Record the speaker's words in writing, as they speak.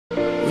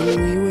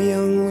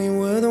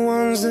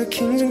'cause the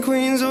kings and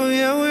queens, oh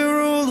yeah, we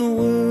rule the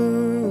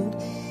world.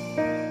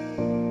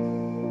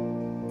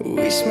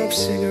 We smoke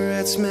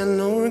cigarettes, man,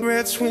 no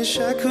regrets. Wish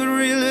I could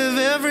relive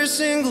every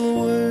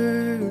single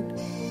word.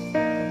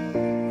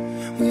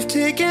 We've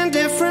taken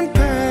different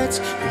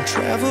paths and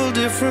traveled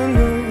different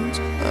roads.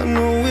 I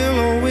know we'll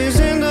always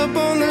end up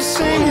on the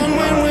same one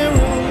when we're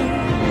old.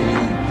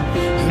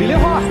 When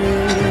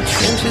you're in the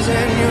trenches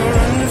and you're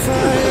under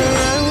fire,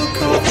 I will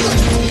come for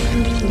you.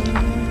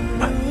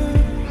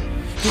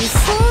 If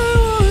I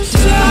was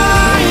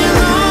dying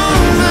on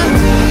my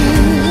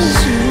knees,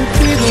 you'd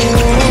be the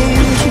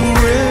one to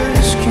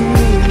rescue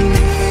me.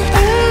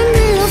 And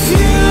if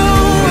you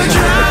were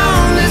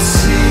drowned at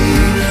sea,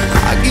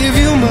 I'd give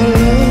you my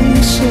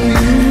lungs so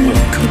you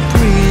could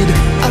breathe.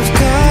 I've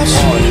got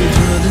you,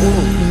 brother.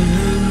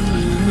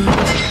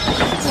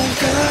 I've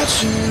got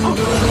you,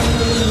 brother.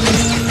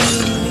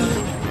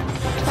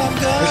 I've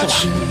got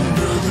you,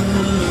 brother.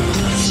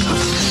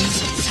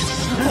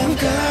 I've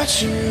got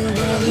you,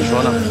 brother. 你说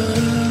呢？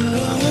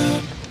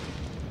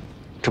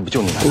这不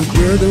就你来了？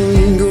 Brother,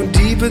 we go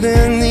deeper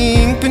than the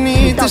ink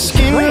beneath the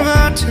skin of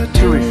our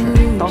这位是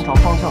tattoo. 当朝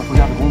方相叔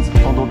家的公子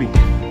方多病。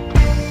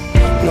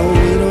 No,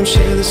 we don't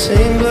share the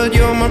same blood.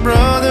 You're my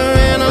brother,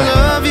 and I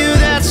love you.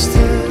 That's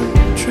the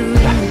truth.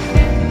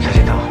 小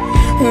心疼。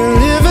 We're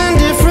living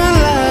different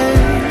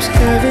lives.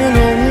 Heaven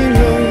only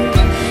knows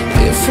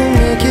if we'll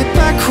make it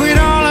back with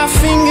all our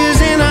fingers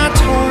and our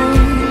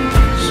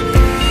toes.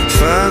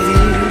 5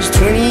 years,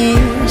 20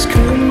 years,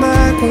 come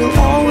back, we'll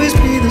always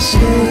be the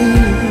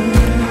same.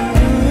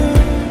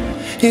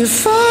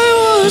 If I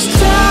was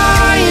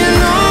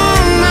dying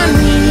on my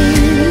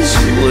knees,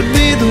 you would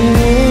be the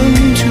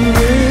one to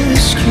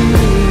rescue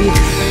me.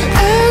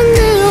 And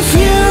if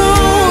you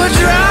were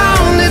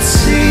drowned at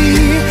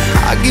sea,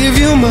 I'd give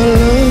you my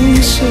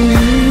lungs so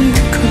you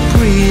could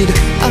breathe.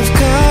 I've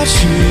got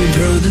you,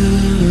 brother.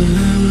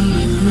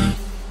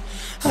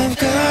 I've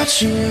got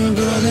you,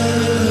 brother.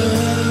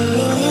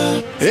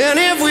 And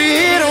if we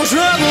hit on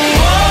trouble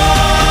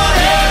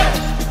water,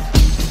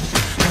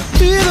 I'll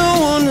be the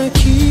one to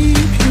keep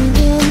you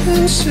warm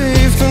and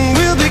safe, and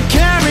we'll be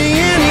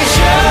carrying each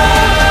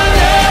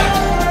other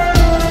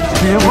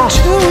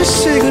till we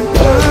say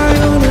goodbye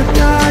on a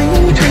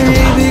dying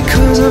day.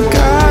 Because I've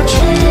got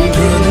you,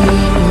 brother.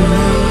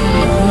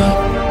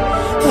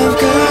 I've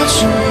got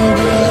you,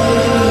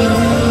 brother.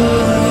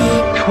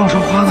 窗上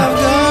花呢？ I've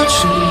got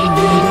you,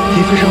 你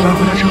飞上来回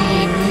来之后，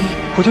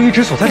我就一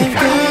直锁在里边，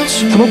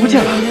怎么不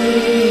见了？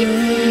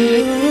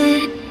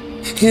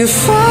 If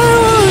I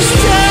was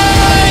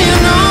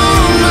dying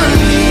on my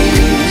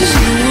knees,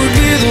 you would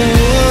be the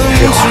one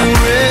to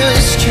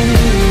rescue me.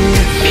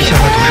 陛下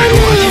的毒是如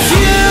何解 If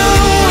you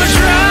were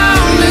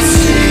drowned at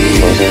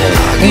sea,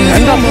 I'd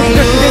难道不是这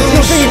时间只有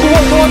这一毒我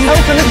才有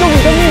可能救你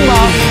的命吗？